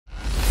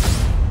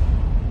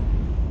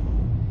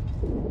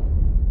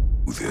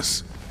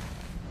this.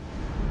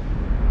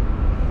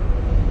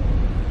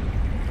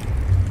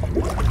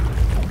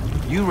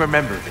 You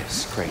remember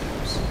this,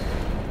 Kratos.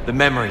 The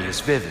memory is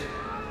vivid.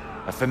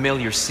 A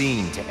familiar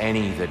scene to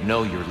any that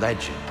know your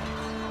legend.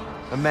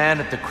 A man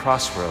at the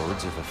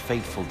crossroads of a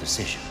fateful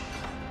decision.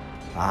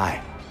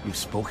 Aye, you've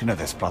spoken of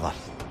this, brother.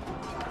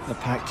 The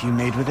pact you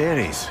made with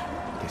Ares,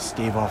 to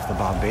stave off the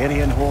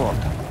barbarian horde.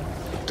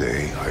 The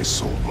day I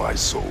sold my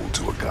soul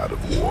to a god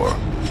of war.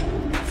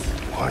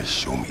 Why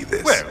show me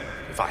this? Well,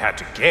 if I had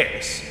to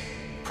guess,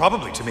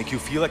 probably to make you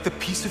feel like the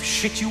piece of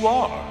shit you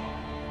are.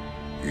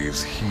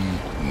 Is he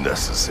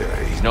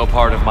necessary? He's no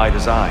part of my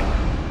design.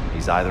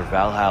 He's either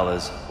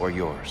Valhalla's or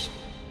yours.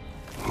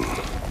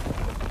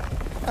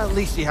 At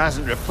least he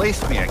hasn't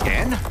replaced me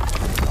again.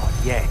 Not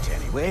yet,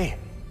 anyway.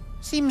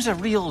 Seems a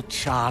real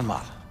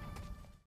charmer.